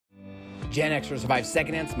Gen Xers survived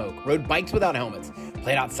secondhand smoke, rode bikes without helmets,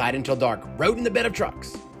 played outside until dark, rode in the bed of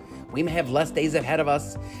trucks. We may have less days ahead of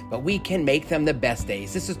us, but we can make them the best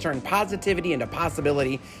days. This has turned positivity into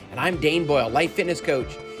possibility, and I'm Dane Boyle, life fitness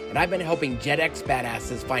coach, and I've been helping Gen X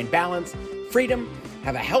badasses find balance, freedom,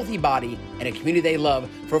 have a healthy body, and a community they love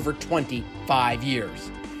for over 25 years.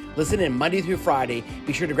 Listen in Monday through Friday.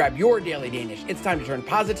 Be sure to grab your Daily Danish. It's time to turn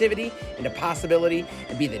positivity into possibility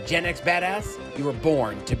and be the Gen X badass you were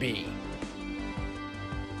born to be.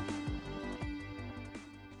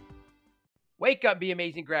 Wake up, be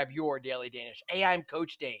amazing, grab your Daily Danish. Hey, I'm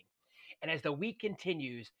Coach Dane. And as the week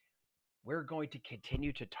continues, we're going to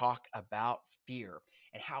continue to talk about fear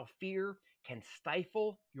and how fear can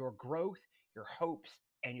stifle your growth, your hopes,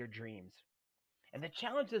 and your dreams. And the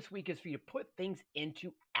challenge this week is for you to put things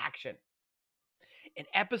into action. In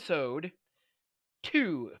episode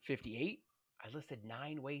 258, I listed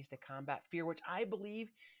 9 ways to combat fear, which I believe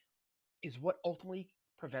is what ultimately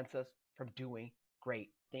prevents us from doing great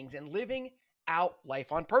things and living out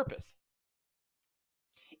life on purpose.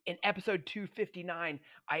 In episode 259,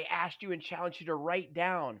 I asked you and challenged you to write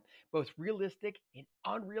down both realistic and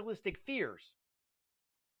unrealistic fears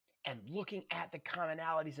and looking at the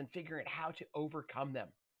commonalities and figuring out how to overcome them,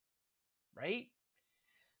 right?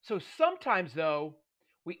 So sometimes, though,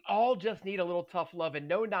 we all just need a little tough love and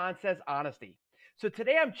no nonsense honesty. So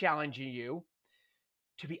today I'm challenging you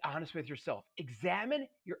to be honest with yourself. Examine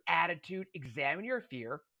your attitude, examine your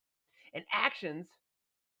fear, and actions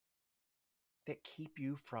that keep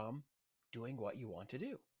you from doing what you want to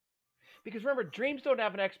do. Because remember, dreams don't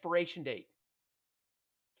have an expiration date.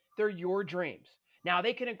 They're your dreams. Now,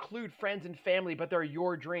 they can include friends and family, but they're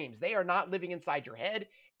your dreams. They are not living inside your head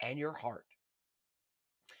and your heart.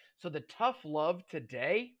 So the tough love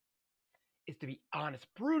today is to be honest,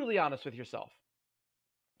 brutally honest with yourself.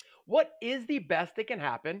 What is the best that can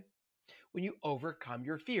happen when you overcome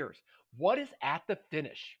your fears? What is at the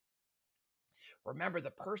finish? Remember, the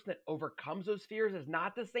person that overcomes those fears is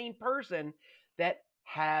not the same person that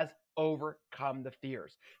has overcome the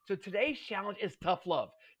fears. So today's challenge is tough love.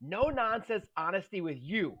 No nonsense honesty with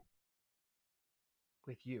you.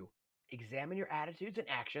 With you. Examine your attitudes and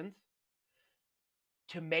actions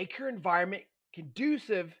to make your environment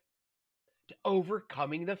conducive to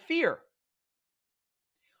overcoming the fear.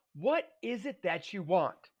 What is it that you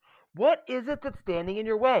want? What is it that's standing in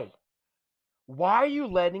your way? Why are you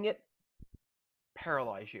letting it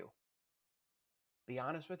paralyze you? Be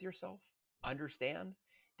honest with yourself. Understand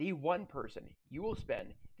the one person you will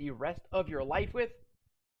spend the rest of your life with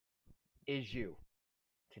is you.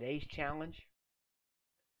 Today's challenge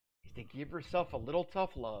is to give yourself a little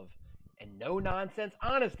tough love and no nonsense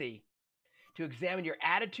honesty to examine your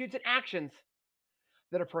attitudes and actions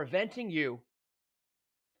that are preventing you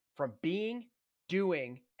from being,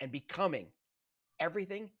 doing, and becoming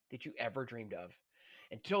everything that you ever dreamed of.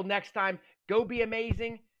 Until next time, go be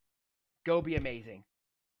amazing. Go be amazing.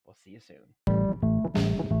 We'll see you soon.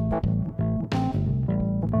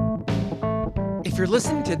 If you're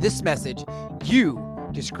listening to this message, you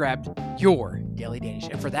just grabbed your Daily Danish.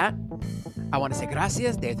 And for that, I want to say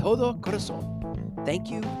gracias de todo corazón.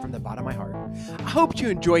 Thank you from the bottom of my heart. I hope you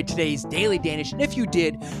enjoyed today's Daily Danish. And if you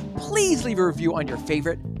did, please leave a review on your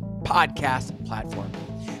favorite podcast platform.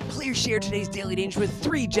 Please share today's Daily Danish with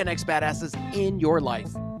 3 Gen X badasses in your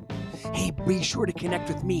life. Hey, be sure to connect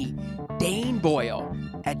with me, Dane Boyle,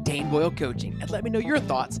 at Dane Boyle Coaching, and let me know your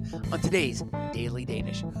thoughts on today's Daily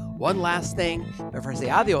Danish. One last thing before I say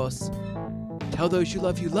adios, tell those you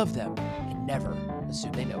love them, and never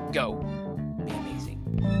assume they know. Go be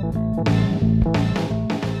amazing.